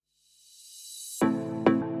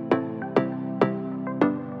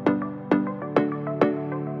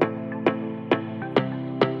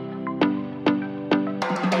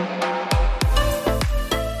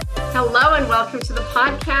Hello and welcome to the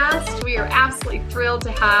podcast. We are absolutely thrilled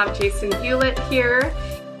to have Jason Hewlett here,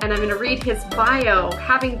 and I'm going to read his bio.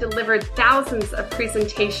 Having delivered thousands of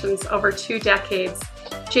presentations over 2 decades,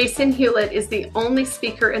 Jason Hewlett is the only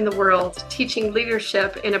speaker in the world teaching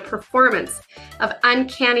leadership in a performance of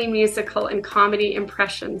uncanny musical and comedy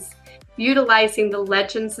impressions, utilizing the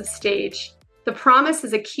legends of stage. The promise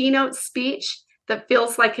is a keynote speech that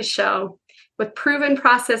feels like a show, with proven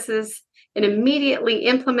processes and immediately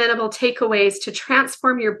implementable takeaways to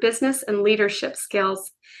transform your business and leadership skills.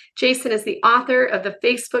 Jason is the author of the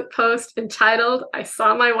Facebook post entitled, "I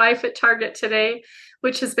Saw My Wife at Target Today,"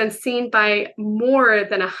 which has been seen by more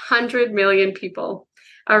than 100 million people.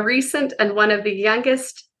 A recent and one of the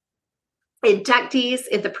youngest inductees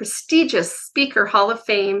in the prestigious Speaker Hall of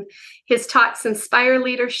Fame, his talks inspire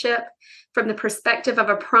leadership from the perspective of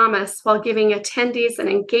a promise while giving attendees an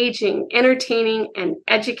engaging, entertaining, and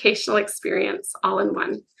educational experience all in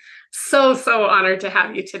one. So honored to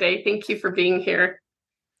have you today. Thank you for being here.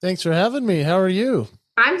 Thanks for having me. How are you?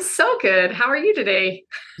 I'm so good. How are you today?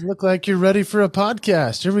 You look like you're ready for a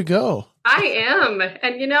podcast. Here we go. I am.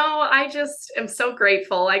 And, I just am so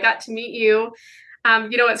grateful. I got to meet you.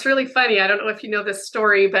 It's really funny. I don't know if you know this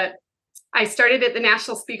story, but I started at the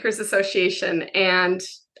National Speakers Association, and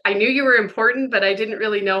I knew you were important, but I didn't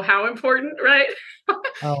really know how important, right?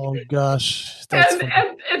 Oh, gosh.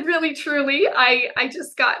 And really, truly, I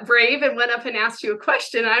just got brave and went up and asked you a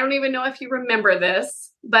question. I don't even know if you remember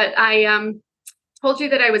this, but I told you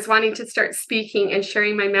that I was wanting to start speaking and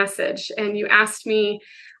sharing my message. And you asked me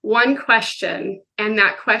one question, and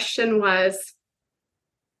that question was,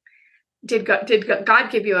 did God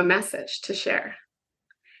give you a message to share?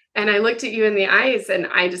 And I looked at you in the eyes, and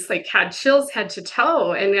I just had chills head to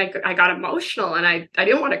toe, and I got emotional, and I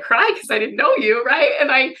didn't want to cry because I didn't know you, right?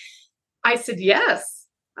 And I said, yes,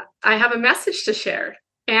 I have a message to share.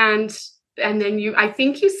 And then I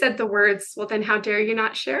think you said the words, well, then how dare you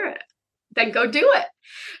not share it? Then go do it.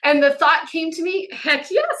 And the thought came to me,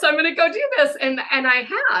 heck yes, I'm going to go do this. And I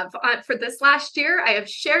have. For this last year, I have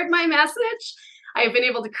shared my message. I have been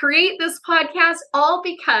able to create this podcast all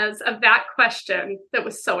because of that question that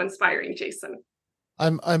was so inspiring, Jason.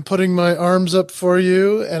 I'm putting my arms up for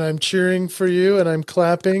you, and I'm cheering for you, and I'm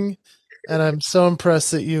clapping, and I'm so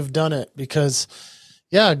impressed that you've done it because,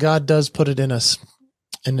 yeah, God does put it in us,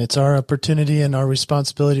 and it's our opportunity and our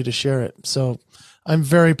responsibility to share it. So I'm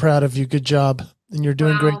very proud of you. Good job. And you're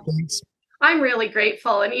doing great things. I'm really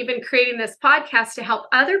grateful, and even creating this podcast to help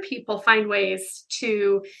other people find ways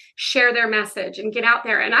to share their message and get out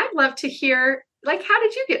there. And I'd love to hear, how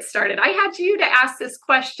did you get started? I had you to ask this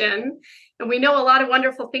question, and we know a lot of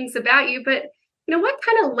wonderful things about you, but what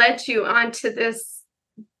kind of led you onto this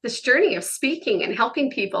journey of speaking and helping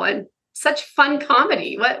people and such fun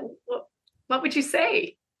comedy? What would you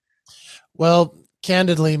say? Well,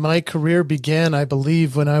 candidly, my career began, I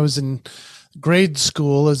believe, when I was in grade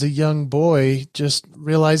school as a young boy, just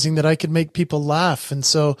realizing that I could make people laugh. And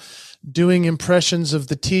so doing impressions of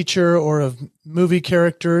the teacher or of movie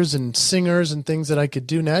characters and singers and things that I could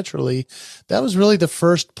do naturally, that was really the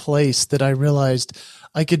first place that I realized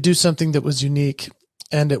I could do something that was unique.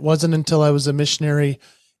 And it wasn't until I was a missionary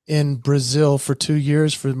in Brazil for 2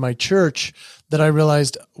 years for my church that I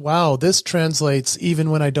realized, wow, this translates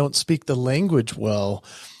even when I don't speak the language well.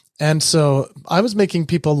 And so I was making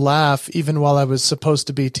people laugh even while I was supposed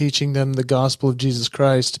to be teaching them the gospel of Jesus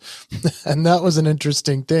Christ. And that was an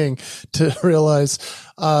interesting thing to realize.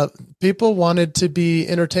 People wanted to be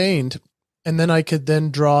entertained, and then I could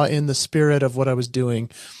then draw in the spirit of what I was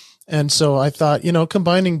doing. And so I thought,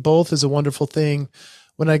 combining both is a wonderful thing.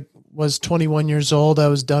 When I was 21 years old, I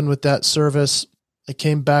was done with that service. I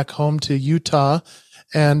came back home to Utah,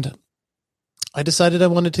 and I decided I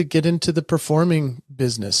wanted to get into the performing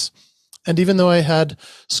business. And even though I had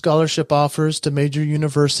scholarship offers to major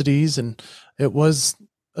universities, and it was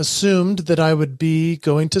assumed that I would be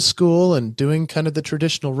going to school and doing kind of the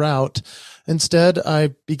traditional route, instead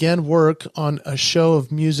I began work on a show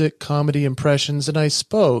of music, comedy impressions, and I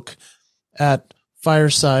spoke at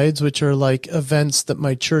firesides, which are like events that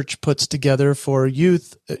my church puts together for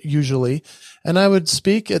youth usually. And I would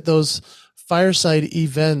speak at those fireside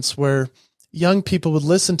events where young people would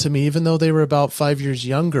listen to me, even though they were about 5 years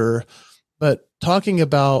younger, but talking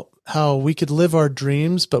about how we could live our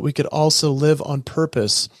dreams, but we could also live on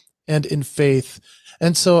purpose and in faith.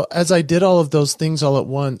 And so as I did all of those things all at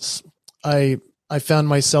once, I found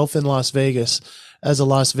myself in Las Vegas as a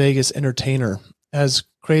Las Vegas entertainer. As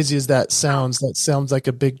crazy as that sounds like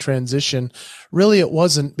a big transition. Really, it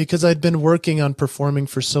wasn't, because I'd been working on performing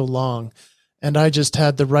for so long. And I just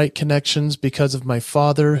had the right connections because of my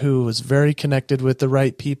father, who was very connected with the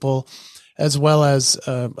right people, as well as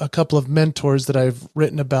a couple of mentors that I've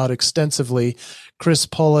written about extensively. Chris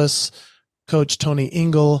Polis, Coach Tony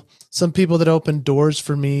Ingle, some people that opened doors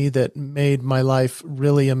for me that made my life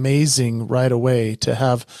really amazing right away, to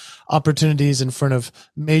have opportunities in front of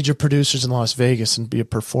major producers in Las Vegas and be a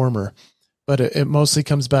performer. But it mostly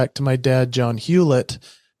comes back to my dad, John Hewlett,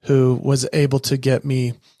 who was able to get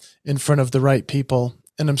me in front of the right people.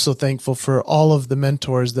 And I'm so thankful for all of the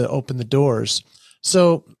mentors that opened the doors.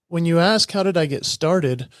 So when you ask, how did I get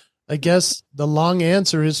started? I guess the long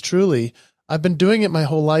answer is truly, I've been doing it my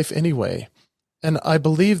whole life anyway. And I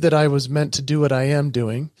believe that I was meant to do what I am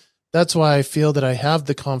doing. That's why I feel that I have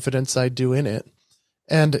the confidence I do in it.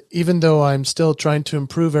 And even though I'm still trying to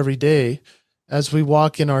improve every day, as we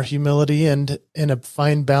walk in our humility and in a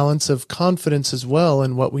fine balance of confidence as well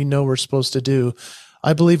in what we know we're supposed to do,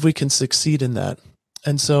 I believe we can succeed in that.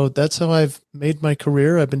 And so that's how I've made my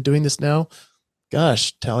career. I've been doing this now.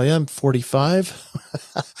 Gosh, Talia, I'm 45.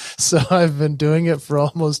 So I've been doing it for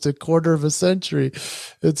almost a quarter of a century.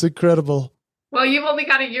 It's incredible. Well, you've only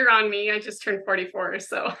got a year on me. I just turned 44,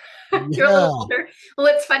 so you're a Yeah. little older. Well,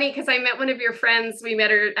 it's funny because I met one of your friends. We met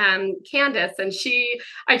her, Candace, and she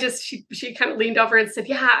kind of leaned over and said,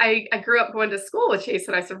 "Yeah, I grew up going to school with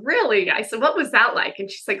Jason." I said, "Really?" I said, "What was that like?" And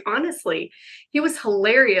she's like, "Honestly, he was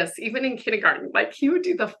hilarious, even in kindergarten. Like, he would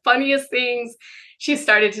do the funniest things." She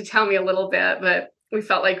started to tell me a little bit, but we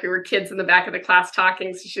felt like we were kids in the back of the class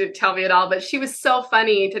talking, so she didn't tell me at all. But she was so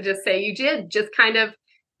funny to just say,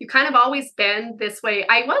 you kind of always been this way.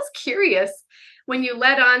 I was curious when you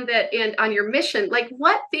led on that and on your mission, like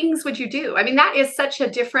what things would you do? I mean, that is such a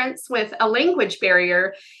difference with a language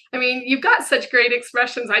barrier. I mean, you've got such great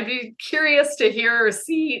expressions. I'd be curious to hear or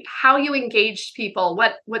see how you engaged people,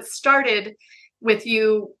 what started with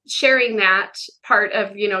you sharing that part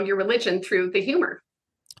of, your religion through the humor.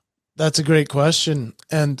 That's a great question.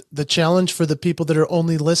 And the challenge for the people that are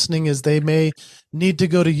only listening is they may need to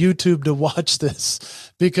go to YouTube to watch this,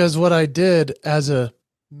 because what I did as a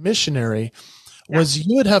missionary was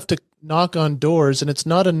you would have to knock on doors, and it's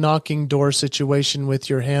not a knocking door situation with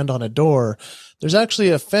your hand on a door. There's actually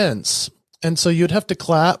a fence. And so you'd have to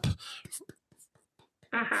clap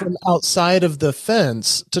from outside of the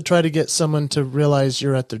fence to try to get someone to realize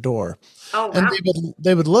you're at their door. Oh, wow. And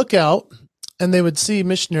they would look out, and they would see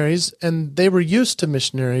missionaries, and they were used to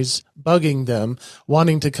missionaries bugging them,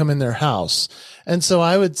 wanting to come in their house. And so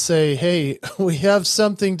I would say, "Hey, we have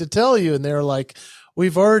something to tell you." And they were like,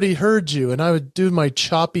 "We've already heard you." And I would do my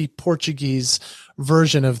choppy Portuguese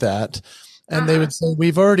version of that. And they would say,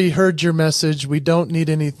 "We've already heard your message. We don't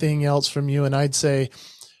need anything else from you." And I'd say,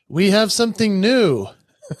 "We have something new,"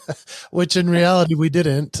 which in reality we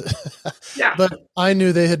didn't. Yeah. But I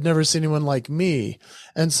knew they had never seen anyone like me.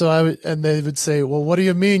 And so and they would say, "Well, what do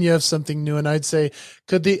you mean you have something new?" And I'd say,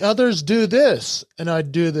 "Could the others do this?" And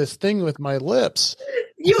I'd do this thing with my lips.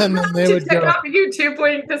 And then they would go, YouTube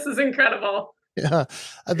link. This is incredible. Yeah.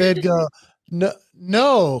 And they'd go, "No,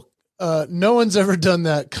 no one's ever done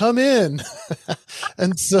that. Come in."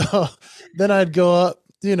 And so then I'd go up,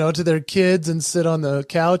 to their kids and sit on the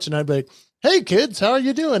couch, and I'd be like, "Hey kids, how are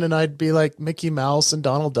you doing?" And I'd be like Mickey Mouse and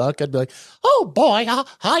Donald Duck. I'd be like, "Oh boy,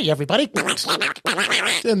 hi everybody."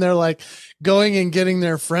 And they're like going and getting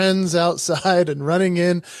their friends outside and running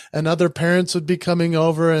in, and other parents would be coming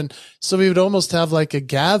over. And so we would almost have like a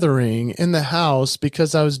gathering in the house,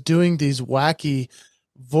 because I was doing these wacky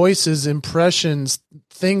voices, impressions,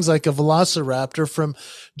 things like a velociraptor from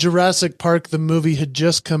Jurassic Park. The movie had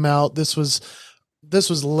just come out. This was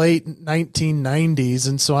late 1990s.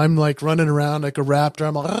 And so I'm like running around like a raptor.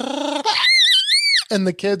 I'm like, and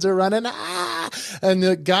the kids are running. And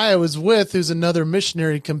the guy I was with, who's another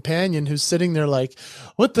missionary companion, who's sitting there like,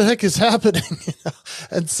 "What the heck is happening?"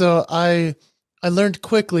 And so I learned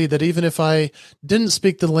quickly that even if I didn't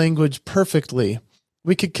speak the language perfectly,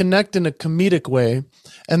 we could connect in a comedic way.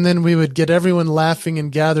 And then we would get everyone laughing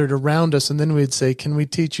and gathered around us. And then we'd say, "Can we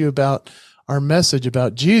teach you about our message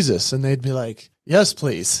about Jesus?" And they'd be like, "Yes,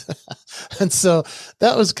 please." And so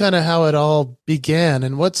that was kind of how it all began.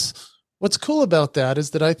 And what's cool about that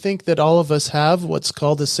is that I think that all of us have what's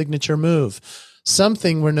called a signature move,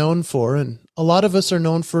 something we're known for. And a lot of us are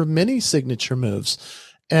known for many signature moves.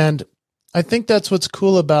 And I think that's what's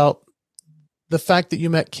cool about the fact that you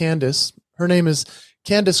met Candace. Her name is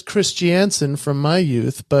Candace Christiansen from my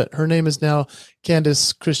youth, but her name is now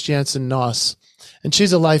Candace Christiansen Noss. And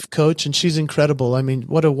she's a life coach, and she's incredible. I mean,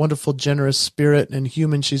 what a wonderful, generous spirit and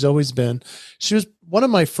human she's always been. She was one of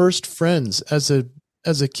my first friends as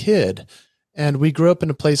a kid. And we grew up in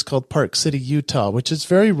a place called Park City, Utah, which is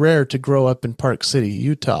very rare to grow up in Park City,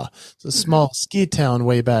 Utah. It's a small ski town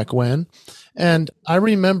way back when. And I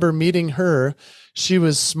remember meeting her. She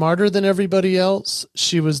was smarter than everybody else.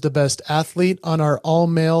 She was the best athlete on our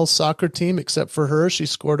all-male soccer team, except for her. She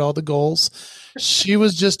scored all the goals. She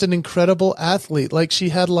was just an incredible athlete. Like, she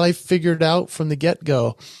had life figured out from the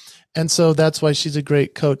get-go. And so that's why she's a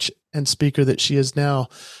great coach and speaker that she is now.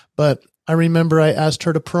 But I remember I asked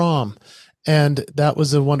her to prom, and that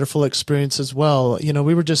was a wonderful experience as well. You know,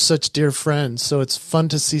 we were just such dear friends. So it's fun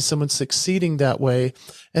to see someone succeeding that way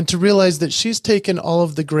and to realize that she's taken all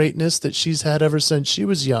of the greatness that she's had ever since she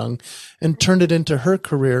was young and turned it into her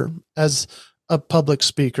career as a public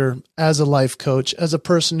speaker, as a life coach, as a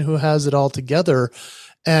person who has it all together.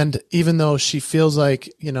 And even though she feels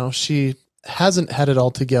like, you know, she hasn't had it all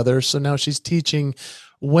together, so now she's teaching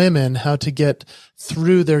women how to get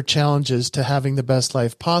through their challenges to having the best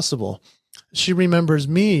life possible. She remembers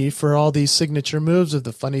me for all these signature moves of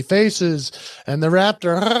the funny faces and the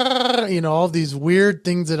raptor, you know, all these weird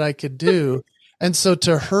things that I could do. And so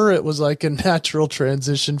to her, it was like a natural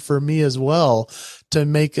transition for me as well to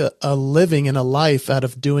make a living and a life out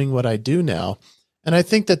of doing what I do now. And I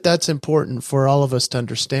think that that's important for all of us to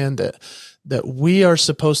understand that we are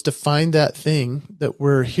supposed to find that thing that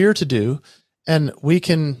we're here to do, and we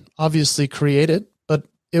can obviously create it, but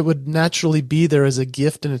it would naturally be there as a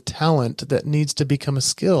gift and a talent that needs to become a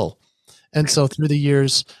skill. And so through the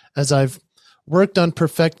years, as I've worked on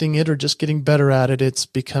perfecting it or just getting better at it, it's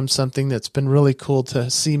become something that's been really cool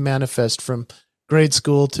to see manifest from grade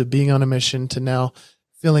school to being on a mission to now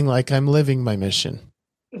feeling like I'm living my mission.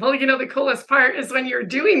 Well, you know, the coolest part is when you're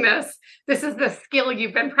doing this, this is the skill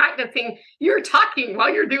you've been practicing. You're talking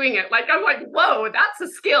while you're doing it. Like, I'm like, whoa, that's a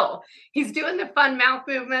skill. He's doing the fun mouth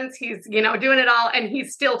movements. He's, you know, doing it all, and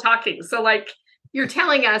he's still talking. So like, you're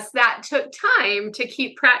telling us that took time to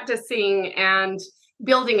keep practicing and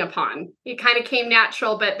building upon. It kind of came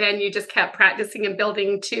natural, but then you just kept practicing and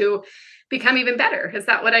building to become even better. Is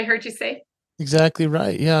that what I heard you say? Exactly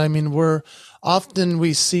right. Yeah. I mean,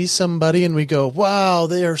 we see somebody and we go, wow,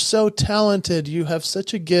 they are so talented. You have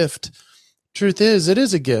such a gift. Truth is, it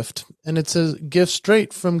is a gift, and it's a gift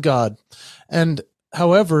straight from God. And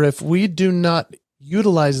however, if we do not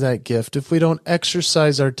utilize that gift, if we don't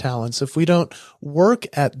exercise our talents, if we don't work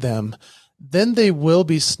at them, then they will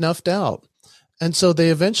be snuffed out. And so they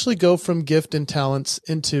eventually go from gift and talents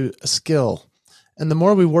into a skill. And the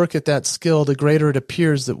more we work at that skill, the greater it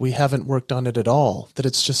appears that we haven't worked on it at all, that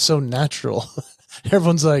it's just so natural.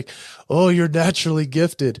 Everyone's like, oh, you're naturally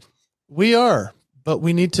gifted. We are, but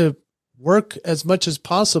we need to work as much as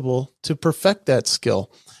possible to perfect that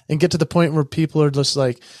skill and get to the point where people are just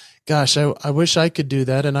like, gosh, I wish I could do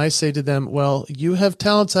that. And I say to them, well, you have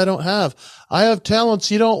talents I don't have. I have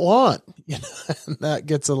talents you don't want. You know, and that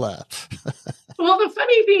gets a laugh. Well, the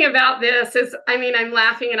funny thing about this is, I mean, I'm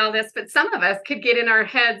laughing at all this, but some of us could get in our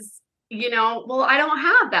heads, you know, well, I don't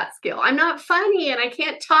have that skill. I'm not funny and I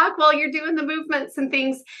can't talk while you're doing the movements and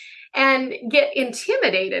things, and get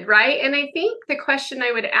intimidated, right? And I think the question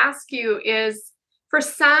I would ask you is, for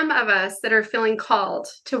some of us that are feeling called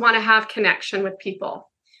to want to have connection with people,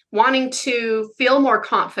 wanting to feel more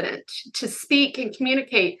confident, to speak and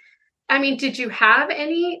communicate, I mean, did you have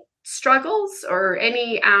any struggles or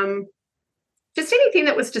any just anything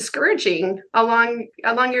that was discouraging along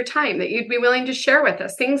your time that you'd be willing to share with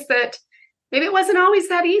us? Things that maybe it wasn't always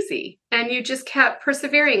that easy, and you just kept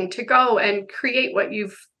persevering to go and create what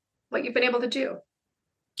you've been able to do.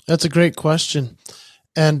 That's a great question.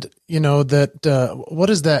 And you know that what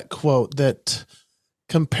is that quote, that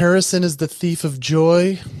comparison is the thief of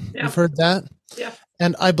joy? Yeah. You've heard that? Yeah.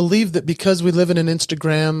 And I believe that because we live in an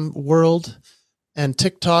Instagram world and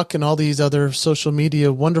TikTok and all these other social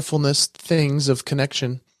media wonderfulness things of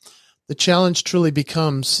connection, the challenge truly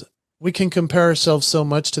becomes we can compare ourselves so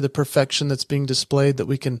much to the perfection that's being displayed that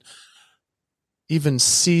we can even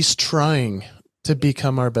cease trying to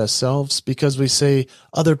become our best selves because we say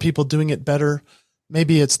other people doing it better.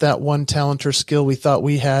 Maybe it's that one talent or skill we thought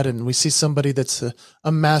we had, and we see somebody that's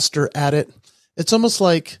a master at it. It's almost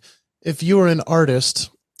like if you were an artist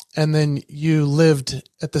and then you lived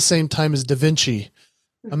at the same time as Da Vinci.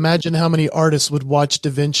 Imagine how many artists would watch Da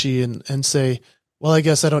Vinci and say, well, I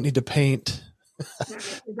guess I don't need to paint.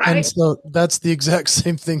 Right. And so that's the exact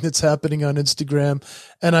same thing that's happening on Instagram.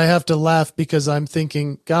 And I have to laugh because I'm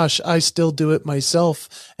thinking, gosh, I still do it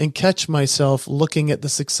myself and catch myself looking at the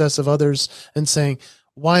success of others and saying,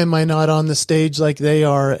 why am I not on the stage like they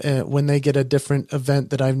are when they get a different event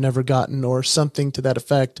that I've never gotten, or something to that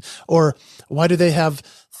effect? Or why do they have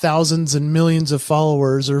thousands and millions of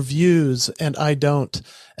followers or views, and I don't.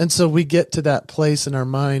 And so we get to that place in our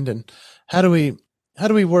mind. And how do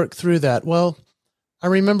we work through that? Well, I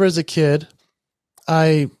remember as a kid,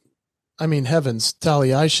 I I mean, heavens,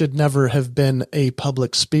 Talia, I should never have been a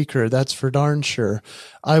public speaker. That's for darn sure.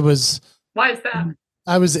 I was Why is that?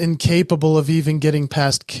 I was incapable of even getting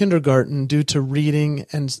past kindergarten due to reading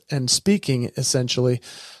and speaking, essentially.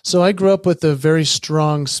 So I grew up with a very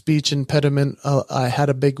strong speech impediment. I had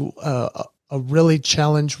a really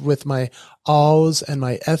challenge with my aws and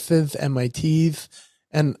my etheth and my teeth,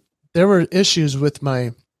 and there were issues with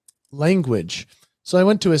my language. So I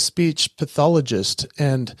went to a speech pathologist,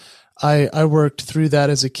 and I worked through that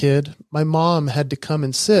as a kid. My mom had to come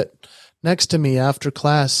and sit next to me after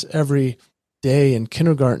class every day in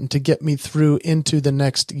kindergarten to get me through into the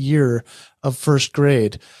next year of first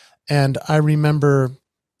grade. And I remember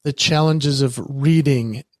the challenges of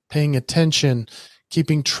reading, paying attention,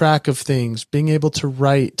 keeping track of things, being able to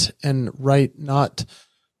write and write not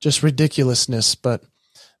just ridiculousness, but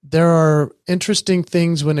there are interesting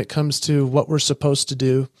things when it comes to what we're supposed to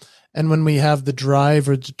do and when we have the drive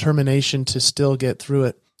or determination to still get through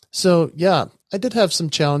it. So yeah, I did have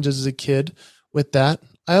some challenges as a kid with that.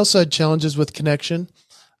 I also had challenges with connection.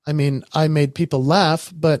 I mean, I made people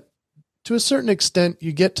laugh, but to a certain extent,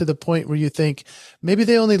 you get to the point where you think, maybe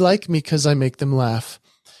they only like me because I make them laugh.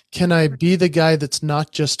 Can I be the guy that's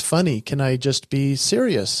not just funny? Can I just be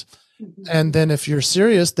serious? And then if you're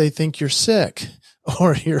serious, they think you're sick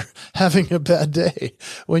or you're having a bad day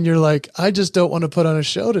when you're like, I just don't want to put on a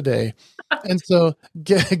show today. And so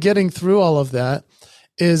getting through all of that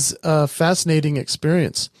is a fascinating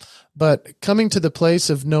experience. But coming to the place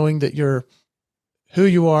of knowing that you're who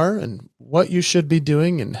you are and what you should be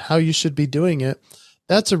doing and how you should be doing it,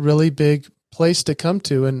 that's a really big place to come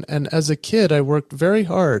to. And as a kid, I worked very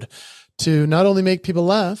hard to not only make people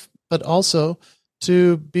laugh, but also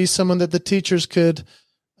to be someone that the teachers could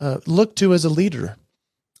look to as a leader.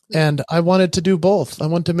 And I wanted to do both. I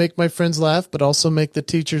wanted to make my friends laugh, but also make the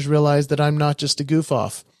teachers realize that I'm not just a goof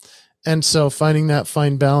off. And so finding that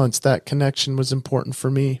fine balance, that connection was important for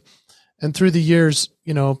me. And through the years,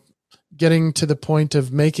 getting to the point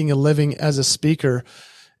of making a living as a speaker,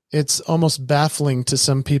 it's almost baffling to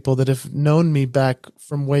some people that have known me back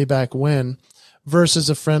from way back when, versus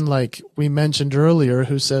a friend like we mentioned earlier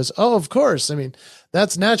who says, oh, of course. I mean,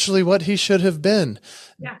 that's naturally what he should have been.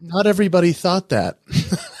 Yeah. Not everybody thought that.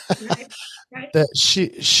 Right. That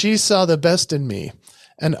she saw the best in me.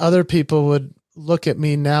 And other people would look at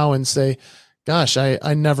me now and say, gosh,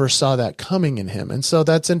 I never saw that coming in him. And so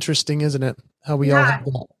that's interesting, isn't it? How we all have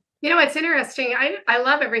that. It's interesting. I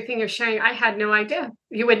love everything you're sharing. I had no idea.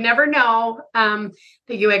 You would never know that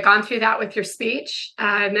you had gone through that with your speech.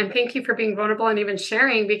 And then thank you for being vulnerable and even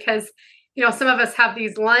sharing, because, some of us have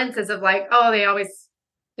these lenses of like, oh,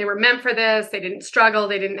 they were meant for this. They didn't struggle.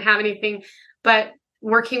 They didn't have anything. But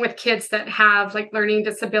working with kids that have like learning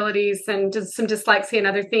disabilities and just some dyslexia and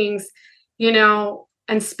other things,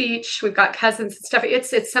 and speech, we've got cousins and stuff.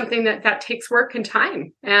 It's something that takes work and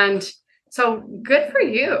time. And so good for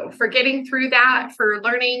you for getting through that, for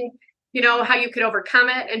learning, how you could overcome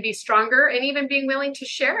it and be stronger, and even being willing to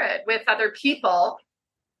share it with other people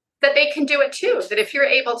that they can do it too. That if you're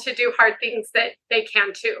able to do hard things, that they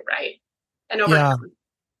can too, right? And overcome.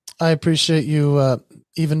 Yeah, I appreciate you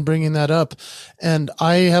even bringing that up. And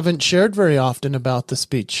I haven't shared very often about the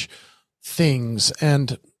speech things.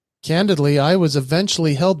 And candidly, I was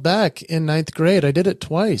eventually held back in ninth grade. I did it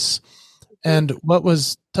twice. And what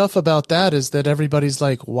was tough about that is that everybody's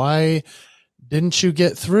like, why didn't you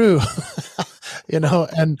get through?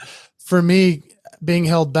 And for me, being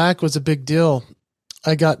held back was a big deal.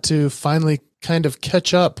 I got to finally kind of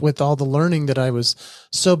catch up with all the learning that I was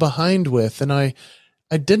so behind with. And I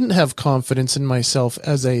didn't have confidence in myself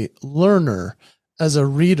as a learner, as a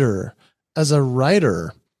reader, as a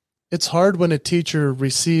writer. It's hard when a teacher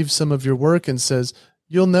receives some of your work and says,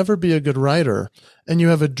 you'll never be a good writer, and you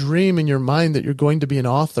have a dream in your mind that you're going to be an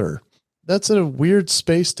author. That's a weird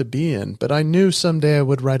space to be in, but I knew someday I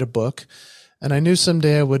would write a book, and I knew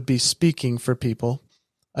someday I would be speaking for people.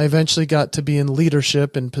 I eventually got to be in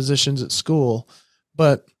leadership and positions at school,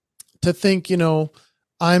 but to think,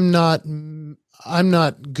 I'm not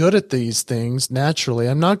good at these things naturally.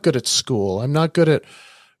 I'm not good at school. I'm not good at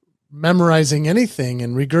memorizing anything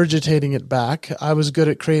and regurgitating it back. I was good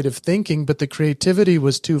at creative thinking, but the creativity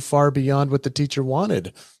was too far beyond what the teacher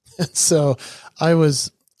wanted. And so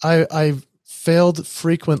I failed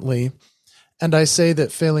frequently. And I say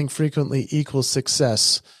that failing frequently equals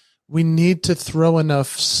success. We need to throw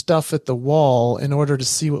enough stuff at the wall in order to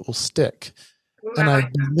see what will stick. And I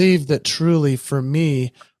believe that truly for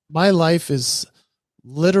me, my life is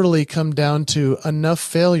literally come down to enough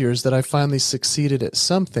failures that I finally succeeded at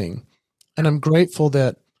something. And I'm grateful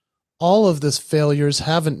that all of these failures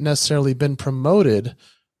haven't necessarily been promoted,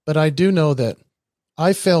 but I do know that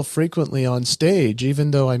I fail frequently on stage,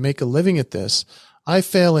 even though I make a living at this. I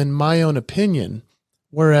fail in my own opinion,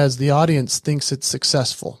 whereas the audience thinks it's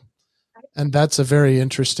successful. And that's a very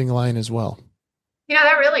interesting line as well.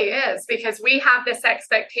 That really is, because we have this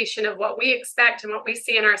expectation of what we expect and what we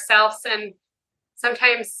see in ourselves. And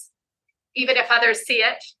sometimes, even if others see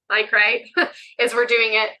it, right, as we're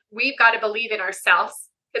doing it, we've got to believe in ourselves.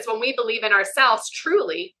 Because when we believe in ourselves,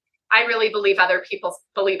 truly, I really believe other people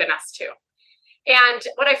believe in us too. And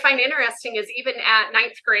what I find interesting is even at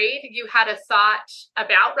ninth grade, you had a thought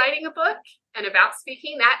about writing a book and about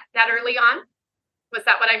speaking that early on. Was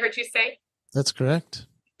that what I heard you say? That's correct.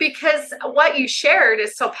 Because what you shared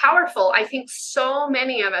is so powerful. I think so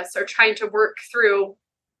many of us are trying to work through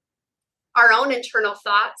our own internal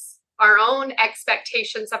thoughts, our own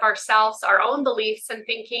expectations of ourselves, our own beliefs and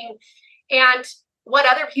thinking, and what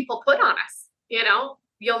other people put on us.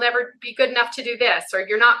 You'll never be good enough to do this, or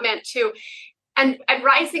you're not meant to. And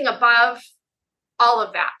rising above all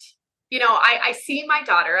of that. I see my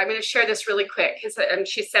daughter. I'm going to share this really quick because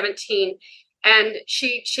she's 17. And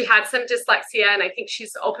she had some dyslexia, and I think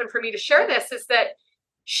she's open for me to share this, is that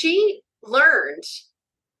she learned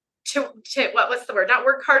to what was the word? Not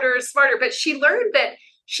work harder or smarter, but she learned that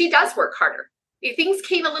she does work harder. Things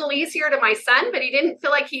came a little easier to my son, but he didn't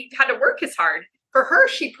feel like he had to work as hard. For her,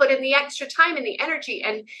 she put in the extra time and the energy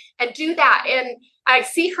and do that. And I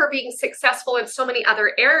see her being successful in so many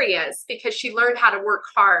other areas because she learned how to work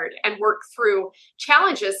hard and work through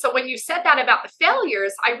challenges. So when you said that about the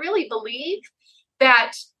failures, I really believe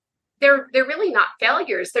that they're really not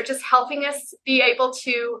failures. They're just helping us be able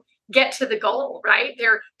to get to the goal, right?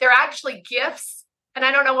 They're actually gifts. And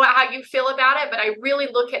I don't know how you feel about it, but I really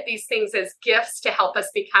look at these things as gifts to help us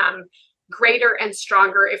become greater and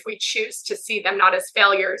stronger if we choose to see them not as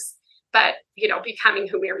failures, but, becoming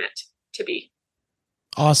who we're meant to be.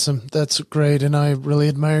 Awesome. That's great. And I really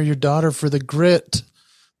admire your daughter for the grit.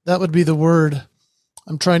 That would be the word.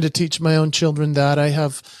 I'm trying to teach my own children that. I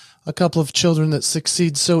have a couple of children that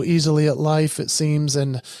succeed so easily at life, it seems,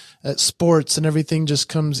 and at sports, and everything just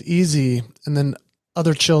comes easy. And then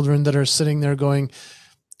other children that are sitting there going,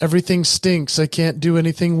 everything stinks. I can't do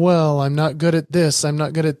anything well. I'm not good at this. I'm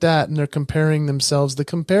not good at that. And they're comparing themselves. The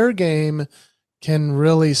compare game can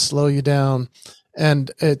really slow you down.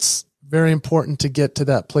 And it's very important to get to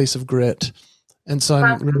that place of grit. And so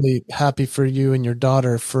I'm really happy for you and your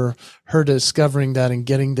daughter for her discovering that and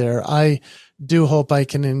getting there. I do hope I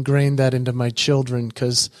can ingrain that into my children,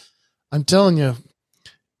 because I'm telling you,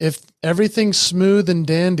 if everything's smooth and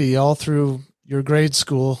dandy all through your grade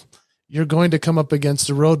school, you're going to come up against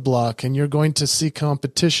a roadblock and you're going to see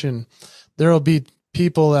competition. There will be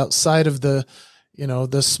people outside of the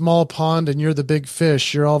small pond, and you're the big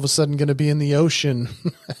fish. You're all of a sudden going to be in the ocean.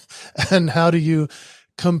 And how do you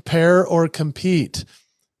compare or compete?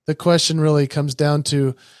 The question really comes down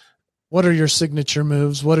to, what are your signature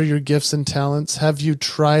moves? What are your gifts and talents? Have you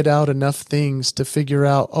tried out enough things to figure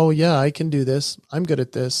out, oh yeah, I can do this. I'm good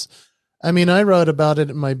at this. I mean, I wrote about it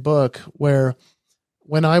in my book where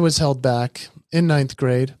when I was held back in ninth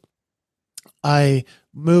grade, I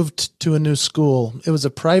moved to a new school. It was a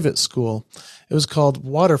private school. It was called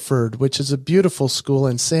Waterford, which is a beautiful school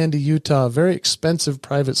in Sandy, Utah, a very expensive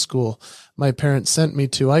private school my parents sent me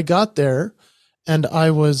to. I got there and I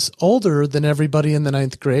was older than everybody in the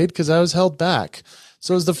ninth grade because I was held back.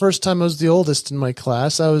 So it was the first time I was the oldest in my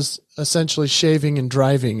class. I was essentially shaving and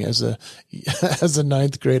driving as a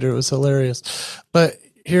ninth grader. It was hilarious. But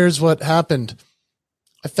here's what happened.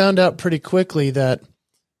 I found out pretty quickly that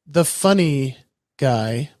the funny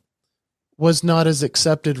guy was not as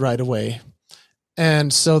accepted right away.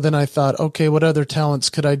 And so then I thought, okay, what other talents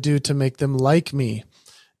could I do to make them like me?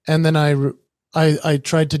 And then I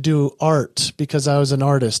tried to do art because I was an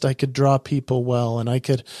artist. I could draw people well, and I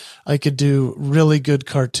could do really good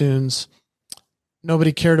cartoons.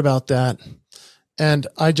 Nobody cared about that. And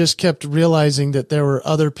I just kept realizing that there were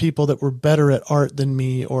other people that were better at art than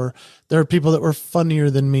me, or there were people that were funnier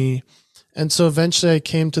than me. And so eventually I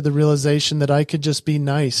came to the realization that I could just be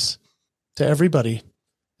nice to everybody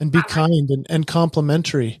and be kind and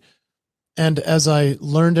complimentary. And as I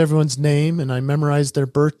learned everyone's name and I memorized their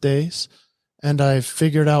birthdays and I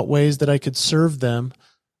figured out ways that I could serve them,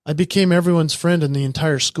 I became everyone's friend in the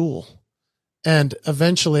entire school. And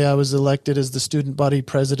eventually I was elected as the student body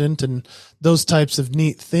president and those types of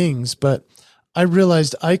neat things. But I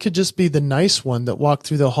realized I could just be the nice one that walked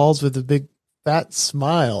through the halls with a big fat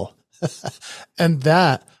smile. And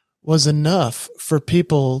that was enough for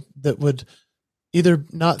people that would either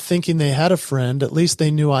not thinking they had a friend, at least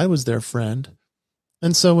they knew I was their friend.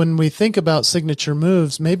 And so when we think about signature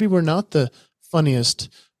moves, maybe we're not the funniest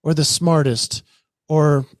or the smartest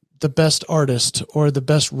or the best artist or the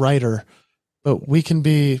best writer, but we can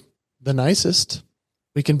be the nicest.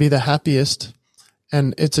 We can be the happiest,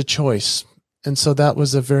 and it's a choice. And so that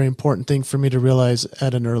was a very important thing for me to realize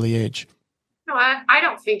at an early age. No, I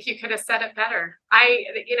don't think you could have said it better.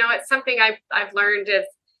 It's something I've learned is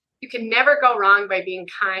you can never go wrong by being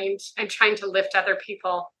kind and trying to lift other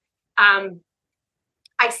people.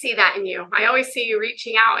 I see that in you. I always see you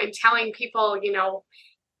reaching out and telling people,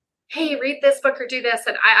 hey, read this book or do this.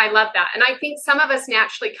 And I love that. And I think some of us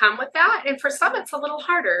naturally come with that. And for some, it's a little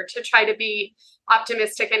harder to try to be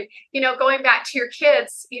optimistic. And, going back to your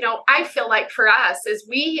kids, I feel like for us, as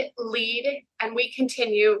we lead and we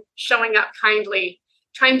continue showing up kindly,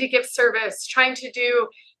 trying to give service, trying to do,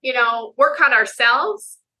 work on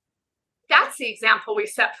ourselves, that's the example we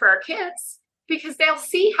set for our kids, because they'll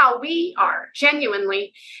see how we are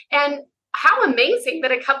genuinely, and how amazing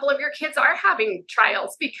that a couple of your kids are having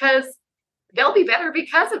trials, because they'll be better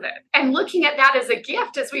because of it. And looking at that as a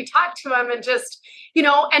gift as we talk to them, and just,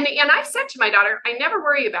 and I've said to my daughter, I never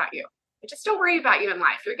worry about you. I just don't worry about you in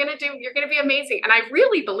life. You're going to be amazing. And I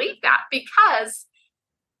really believe that, because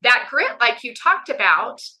that grit, like you talked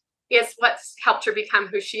about, is what's helped her become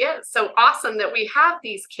who she is. So awesome that we have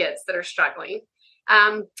these kids that are struggling.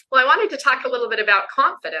 Well, I wanted to talk a little bit about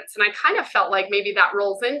confidence, and I kind of felt like maybe that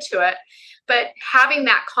rolls into it, but having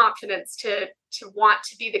that confidence to want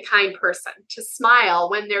to be the kind person, to smile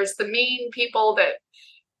when there's the mean people that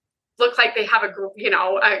look like they have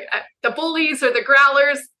the bullies or the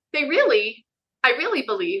growlers. I really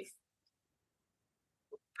believe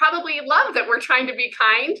probably love that we're trying to be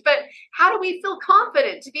kind, but how do we feel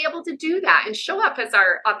confident to be able to do that and show up as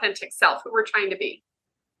our authentic self, who we're trying to be?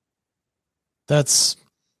 That's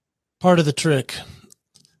part of the trick.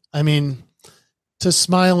 I mean, to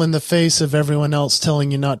smile in the face of everyone else telling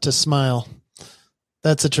you not to smile,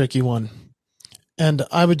 that's a tricky one. And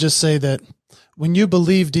I would just say that when you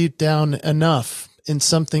believe deep down enough in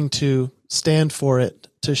something to stand for it,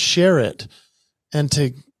 to share it, and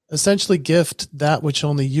to essentially gift that which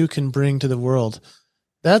only you can bring to the world,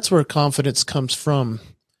 that's where confidence comes from,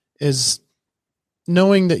 is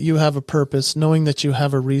knowing that you have a purpose, knowing that you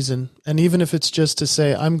have a reason. And even if it's just to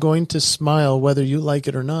say, I'm going to smile whether you like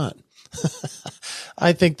it or not.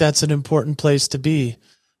 I think that's an important place to be.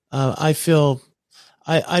 I feel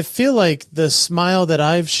like the smile that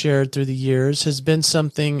I've shared through the years has been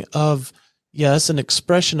something of, yes, an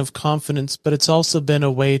expression of confidence, but it's also been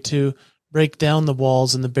a way to break down the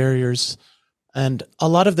walls and the barriers. And a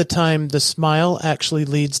lot of the time, the smile actually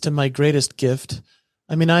leads to my greatest gift.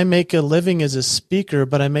 I mean, I make a living as a speaker,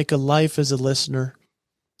 but I make a life as a listener.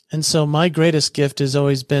 And so my greatest gift has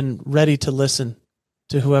always been ready to listen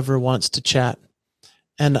to whoever wants to chat.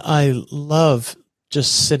 And I love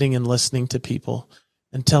just sitting and listening to people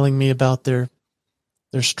and telling me about their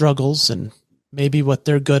struggles and maybe what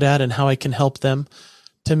they're good at and how I can help them.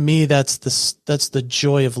 To me, that's the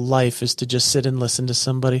joy of life, is to just sit and listen to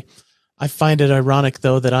somebody. I find it ironic,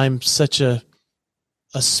 though, that I'm such a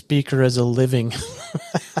speaker as a living,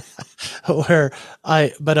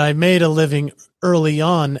 but I made a living early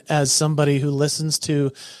on as somebody who listens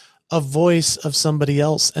to a voice of somebody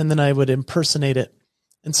else, and then I would impersonate it.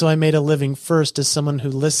 And so I made a living first as someone who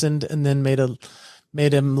listened, and then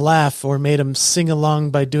made him laugh or made him sing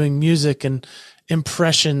along by doing music, and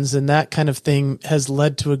impressions and that kind of thing has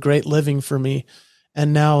led to a great living for me.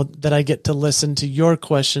 And now that I get to listen to your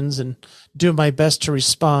questions and do my best to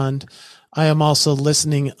respond, I am also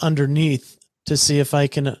listening underneath to see if I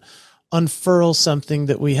can unfurl something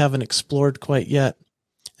that we haven't explored quite yet.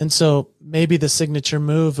 And so maybe the signature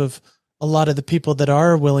move of a lot of the people that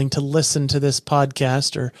are willing to listen to this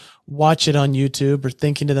podcast or watch it on YouTube, or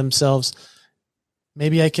thinking to themselves,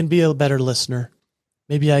 maybe I can be a better listener.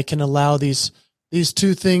 Maybe I can allow these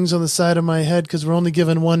two things on the side of my head, because we're only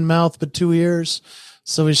given one mouth but two ears.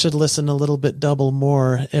 So we should listen a little bit double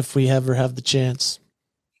more if we ever have the chance.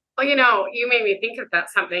 Well, you made me think of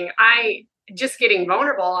that something. Just getting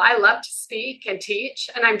vulnerable. I love to speak and teach,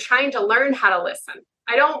 and I'm trying to learn how to listen.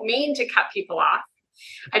 I don't mean to cut people off.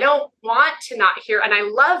 I don't want to not hear, and I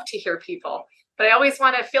love to hear people, but I always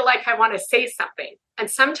want to feel like I want to say something.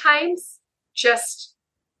 And sometimes just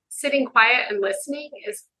sitting quiet and listening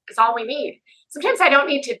is all we need. Sometimes I don't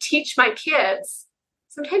need to teach my kids.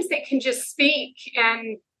 Sometimes they can just speak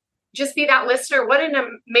and just be that listener. What an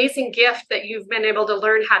amazing gift that you've been able to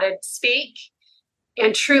learn how to speak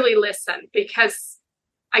and truly listen, because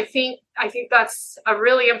I think that's a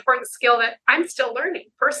really important skill that I'm still learning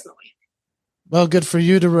personally. Well, good for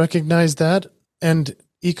you to recognize that. And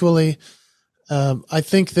equally, I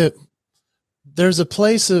think that there's a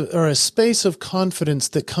place or a space of confidence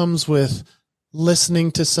that comes with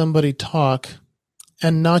listening to somebody talk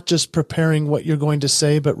and not just preparing what you're going to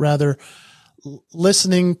say, but rather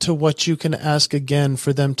listening to what you can ask again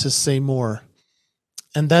for them to say more.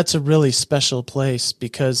 And that's a really special place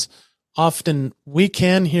because often we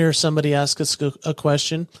can hear somebody ask us a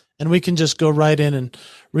question and we can just go right in and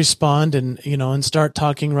respond and start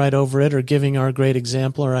talking right over it or giving our great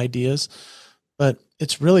example or ideas. But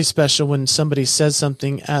it's really special when somebody says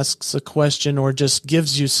something, asks a question, or just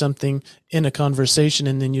gives you something in a conversation.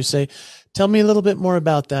 And then you say, tell me a little bit more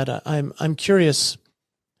about that. I'm curious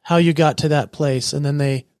how you got to that place. And then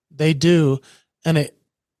they do. And it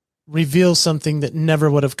reveals something that never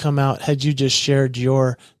would have come out had you just shared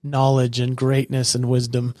your knowledge and greatness and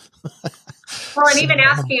wisdom. Well, and even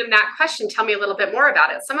asking him that question, tell me a little bit more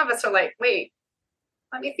about it. Some of us are like, wait,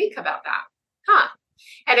 let me think about that. Huh.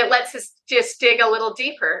 And it lets us just dig a little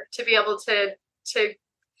deeper to be able to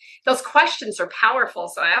those questions are powerful.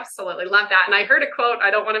 So I absolutely love that. And I heard a quote,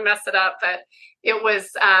 I don't want to mess it up, but it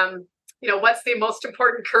was, what's the most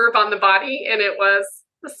important curve on the body? And it was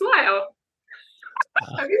the smile.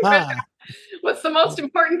 Have you read that? What's the most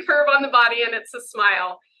important curve on the body? And it's a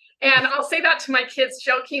smile. And I'll say that to my kids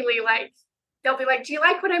jokingly, like, they'll be like, do you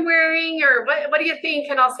like what I'm wearing? Or what do you think?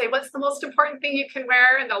 And I'll say, what's the most important thing you can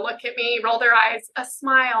wear? And they'll look at me, roll their eyes, a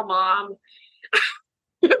smile, Mom.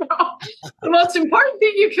 The most important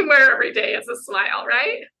thing you can wear every day is a smile,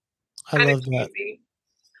 right? I love that.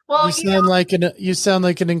 Well, you sound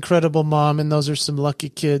like an incredible mom, and those are some lucky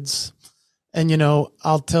kids. And,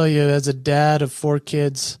 I'll tell you, as a dad of 4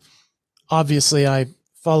 kids, obviously I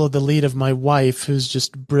follow the lead of my wife, who's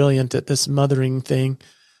just brilliant at this mothering thing.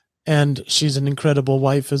 And she's an incredible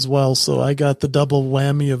wife as well. So I got the double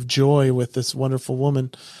whammy of joy with this wonderful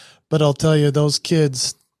woman. But I'll tell you, those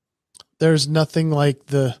kids, there's nothing like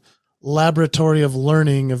the laboratory of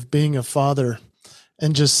learning of being a father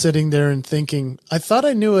and just sitting there and thinking, I thought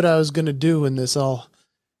I knew what I was going to do when this all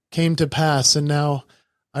came to pass. And now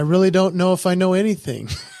I really don't know if I know anything.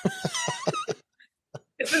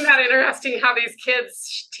 Isn't that interesting how these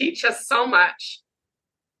kids teach us so much?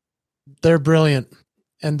 They're brilliant.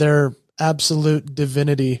 And their absolute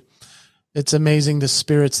divinity. It's amazing the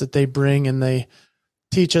spirits that they bring, and they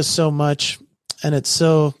teach us so much. And it's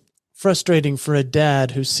so frustrating for a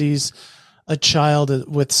dad who sees a child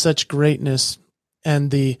with such greatness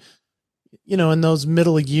and in those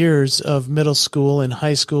middle years of middle school and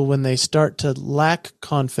high school, when they start to lack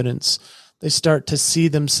confidence, they start to see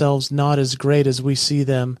themselves not as great as we see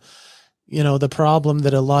them. The problem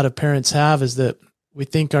that a lot of parents have is that we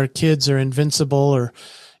think our kids are invincible or,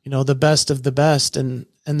 the best of the best. And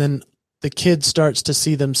then the kid starts to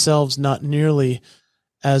see themselves not nearly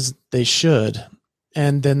as they should.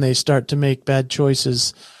 And then they start to make bad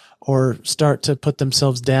choices or start to put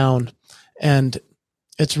themselves down. And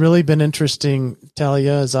it's really been interesting,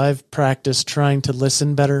 Talia, as I've practiced trying to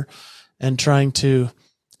listen better and trying to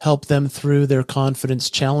help them through their confidence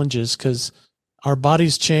challenges, because our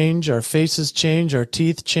bodies change, our faces change, our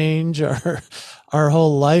teeth change, our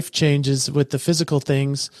whole life changes with the physical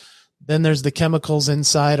things. Then there's the chemicals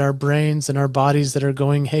inside our brains and our bodies that are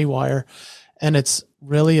going haywire. And it's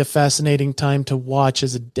really a fascinating time to watch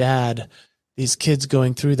as a dad, these kids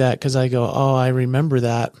going through that, because I go, oh, I remember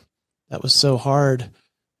that. That was so hard.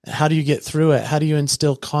 How do you get through it? How do you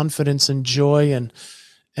instill confidence and joy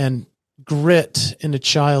and grit in a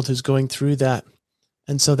child who's going through that?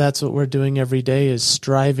 And so that's what we're doing every day, is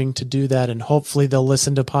striving to do that. And hopefully they'll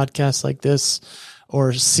listen to podcasts like this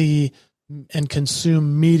or see and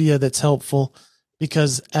consume media that's helpful,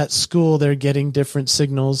 because at school they're getting different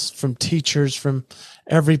signals from teachers from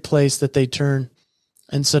every place that they turn.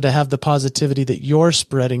 And so to have the positivity that you're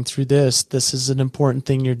spreading through this is an important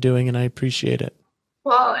thing you're doing, and I appreciate it.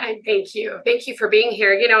 Well, and thank you. Thank you for being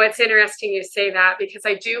here. It's interesting you say that, because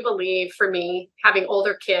I do believe, for me, having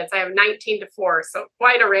older kids, I have 19 to 4, so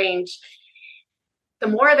quite a range. The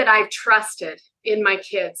more that I've trusted in my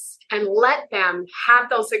kids and let them have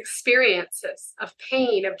those experiences of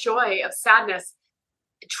pain, of joy, of sadness,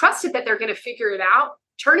 trusted that they're going to figure it out,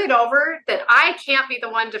 turn it over, that I can't be the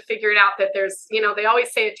one to figure it out, that there's, they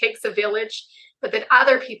always say it takes a village, but that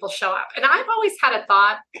other people show up. And I've always had a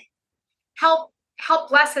thought, help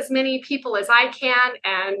bless as many people as I can,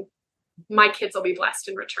 and my kids will be blessed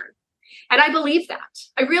in return. And I believe that.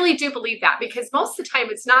 I really do believe that, because most of the time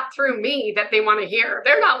it's not through me that they want to hear.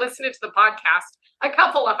 They're not listening to the podcast. A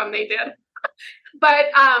couple of them they did. But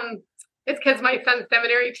It's because my son's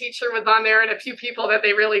seminary teacher was on there and a few people that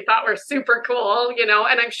they really thought were super cool, and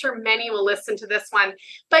I'm sure many will listen to this one.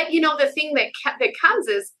 But, the thing that comes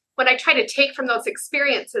is when I try to take from those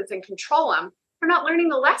experiences and control them, we're not learning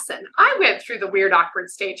the lesson. I went through the weird, awkward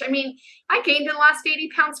stage. I mean, I gained and lost 80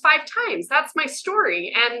 pounds 5 times. That's my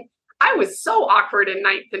story. And I was so awkward in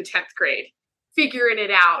 9th and 10th grade, figuring it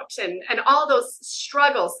out and all those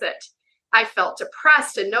struggles that I felt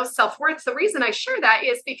depressed and no self-worth. The reason I share that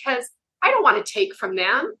is because I don't want to take from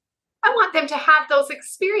them. I want them to have those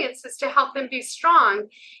experiences to help them be strong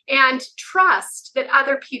and trust that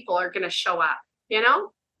other people are going to show up.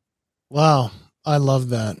 Wow. I love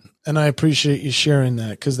that. And I appreciate you sharing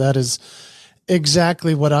that, because that is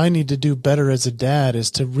exactly what I need to do better as a dad, is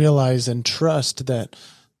to realize and trust that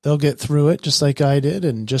they'll get through it just like I did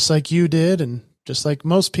and just like you did and just like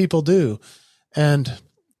most people do. And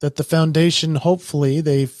that the foundation, hopefully,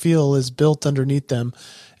 they feel is built underneath them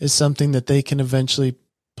is something that they can eventually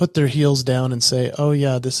put their heels down and say, oh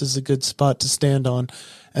yeah, this is a good spot to stand on.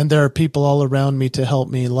 And there are people all around me to help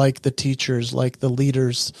me, like the teachers, like the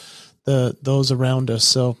leaders, those around us.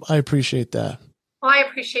 So I appreciate that. Well, I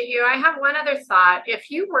appreciate you. I have one other thought. If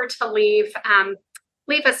you were to leave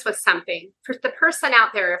us with something for the person out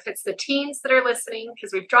there, if it's the teens that are listening,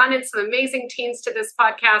 because we've drawn in some amazing teens to this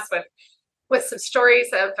podcast with some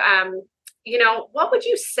stories of, what would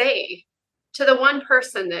you say to the one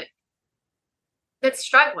person that's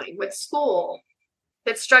struggling with school,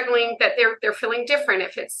 that's struggling, that they're feeling different,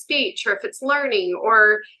 if it's speech or if it's learning,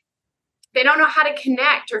 or they don't know how to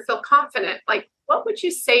connect or feel confident? Like, what would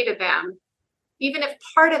you say to them? Even if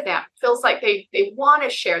part of them feels like they want to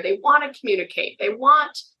share, they want to communicate, they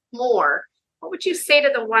want more, what would you say to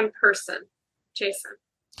the one person, Jason?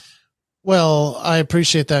 Well, I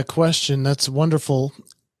appreciate that question. That's wonderful.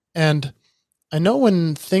 And I know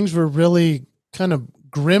when things were really kind of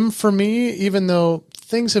grim for me, even though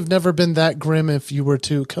things have never been that grim if you were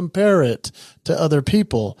to compare it to other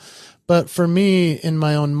people. But for me, in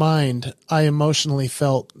my own mind, I emotionally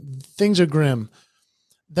felt things are grim.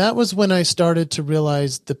 That was when I started to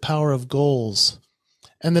realize the power of goals,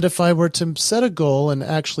 and that if I were to set a goal and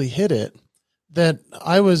actually hit it, that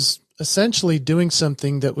I was essentially doing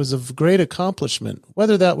something that was of great accomplishment,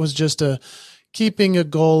 whether that was just making a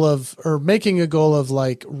goal of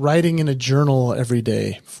like writing in a journal every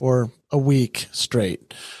day for a week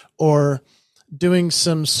straight, or doing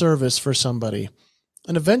some service for somebody.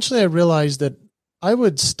 And eventually I realized that I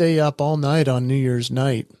would stay up all night on New Year's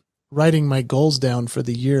night, writing my goals down for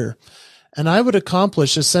the year. And I would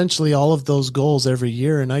accomplish essentially all of those goals every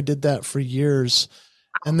year. And I did that for years.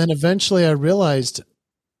 And then eventually I realized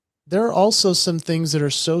there are also some things that are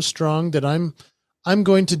so strong that I'm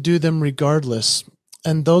going to do them regardless.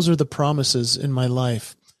 And those are the promises in my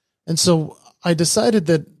life. And so I decided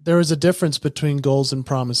that there is a difference between goals and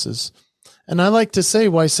promises. And I like to say,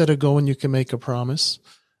 why set a goal when you can make a promise?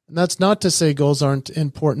 And that's not to say goals aren't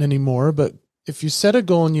important anymore, but if you set a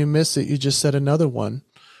goal and you miss it, you just set another one.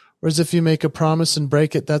 Whereas if you make a promise and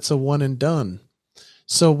break it, that's a one and done.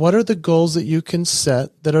 So what are the goals that you can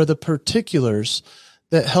set that are the particulars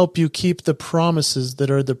that help you keep the promises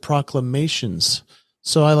that are the proclamations?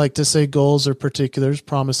 So I like to say goals are particulars,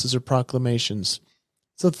 promises are proclamations.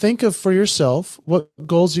 So think of for yourself what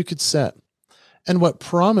goals you could set and what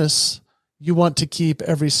promise you want to keep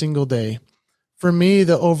every single day. For me,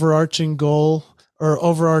 the overarching goal or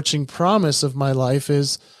overarching promise of my life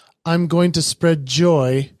is I'm going to spread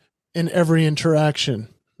joy in every interaction.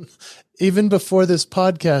 Even before this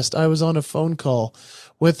podcast, I was on a phone call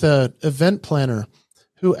with an event planner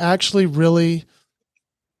who actually really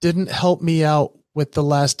didn't help me out with the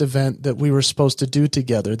last event that we were supposed to do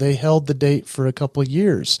together. They held the date for a couple of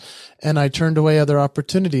years, and I turned away other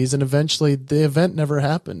opportunities, and eventually the event never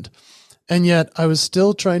happened. And yet I was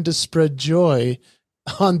still trying to spread joy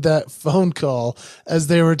on that phone call as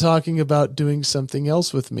they were talking about doing something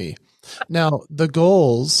else with me. Now, the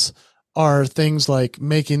goals are things like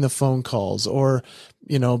making the phone calls or,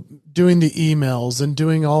 doing the emails and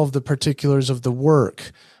doing all of the particulars of the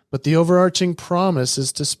work. But the overarching promise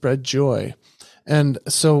is to spread joy. And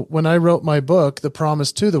so when I wrote my book, The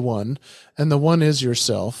Promise to the One, and the one is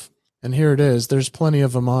yourself, and here it is, there's plenty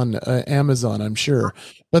of them on Amazon, I'm sure.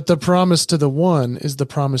 But the promise to the one is the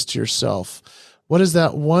promise to yourself. What is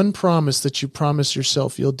that one promise that you promise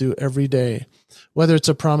yourself you'll do every day? Whether it's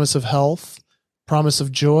a promise of health, promise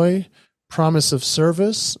of joy, promise of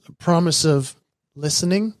service, promise of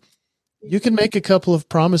listening. You can make a couple of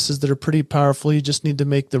promises that are pretty powerful. You just need to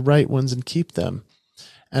make the right ones and keep them.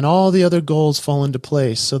 And all the other goals fall into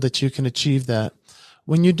place so that you can achieve that.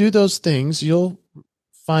 When you do those things, you'll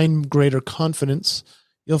find greater confidence.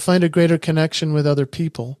 you'll find a greater connection with other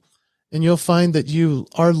people. And you'll find that you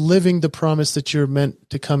are living the promise that you're meant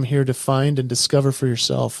to come here to find and discover for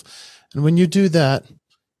yourself. And when you do that,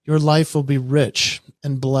 your life will be rich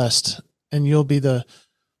and blessed, and you'll be the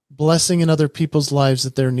blessing in other people's lives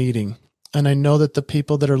that they're needing. And I know that the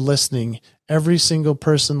people that are listening, every single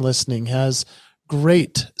person listening, has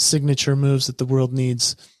great signature moves that the world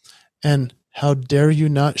needs. And how dare you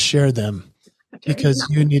not share them? Because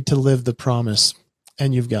you need to live the promise,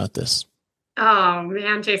 and you've got this. Oh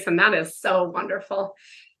man, Jason, that is so wonderful.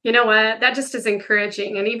 You know what? That just is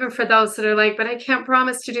encouraging. And even for those that are like, but I can't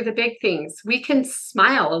promise to do the big things, we can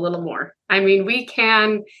smile a little more. I mean, we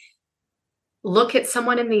can look at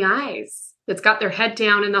someone in the eyes that's got their head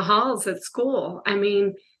down in the halls at school. I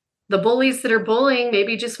mean, the bullies that are bullying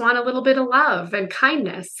maybe just want a little bit of love and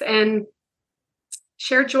kindness, and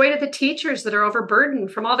share joy to the teachers that are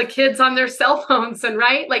overburdened from all the kids on their cell phones. And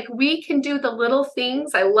right, like we can do the little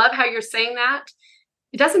things. I love how you're saying that.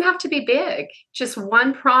 It doesn't have to be big, just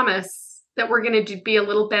one promise that we're going to be a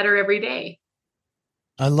little better every day.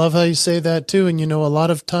 I love how you say that too. And a lot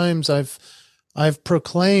of times I've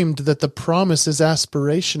proclaimed that the promise is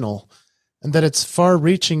aspirational and that it's far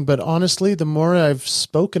reaching. But honestly, the more I've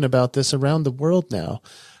spoken about this around the world now,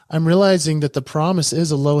 I'm realizing that the promise is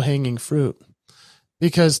a low-hanging fruit.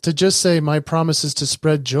 Because to just say my promise is to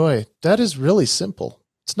spread joy, that is really simple.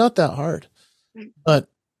 It's not that hard, but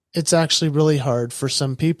it's actually really hard for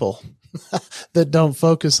some people that don't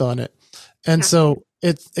focus on it. And so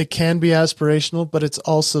it can be aspirational, but it's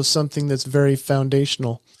also something that's very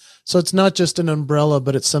foundational. So it's not just an umbrella,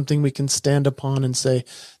 but it's something we can stand upon and say,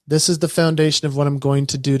 this is the foundation of what I'm going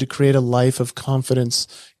to do to create a life of confidence,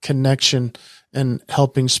 connection, and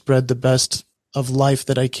helping spread the best of life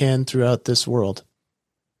that I can throughout this world.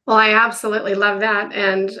 Well, I absolutely love that.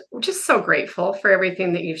 And I'm just so grateful for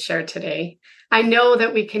everything that you've shared today. I know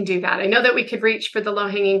that we can do that. I know that we could reach for the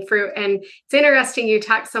low-hanging fruit. And it's interesting you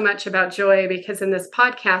talk so much about joy, because in this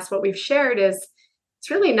podcast, what we've shared is it's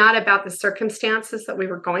really not about the circumstances that we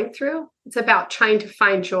were going through. It's about trying to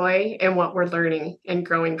find joy in what we're learning and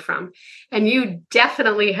growing from. And you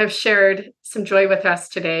definitely have shared some joy with us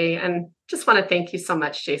today. And just want to thank you so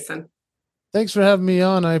much, Jason. Thanks for having me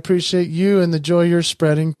on. I appreciate you and the joy you're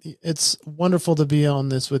spreading. It's wonderful to be on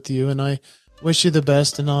this with you, and I wish you the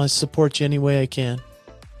best, and I'll support you any way I can.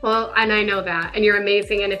 Well, and I know that, and you're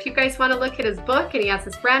amazing. And if you guys want to look at his book, and he has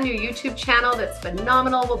this brand new YouTube channel that's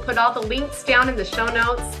phenomenal, we'll put all the links down in the show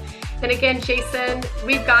notes. And again, Jason,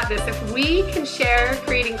 we've got this. If we can share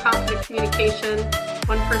creating confident communication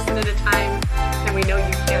one person at a time, then we know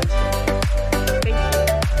you can too.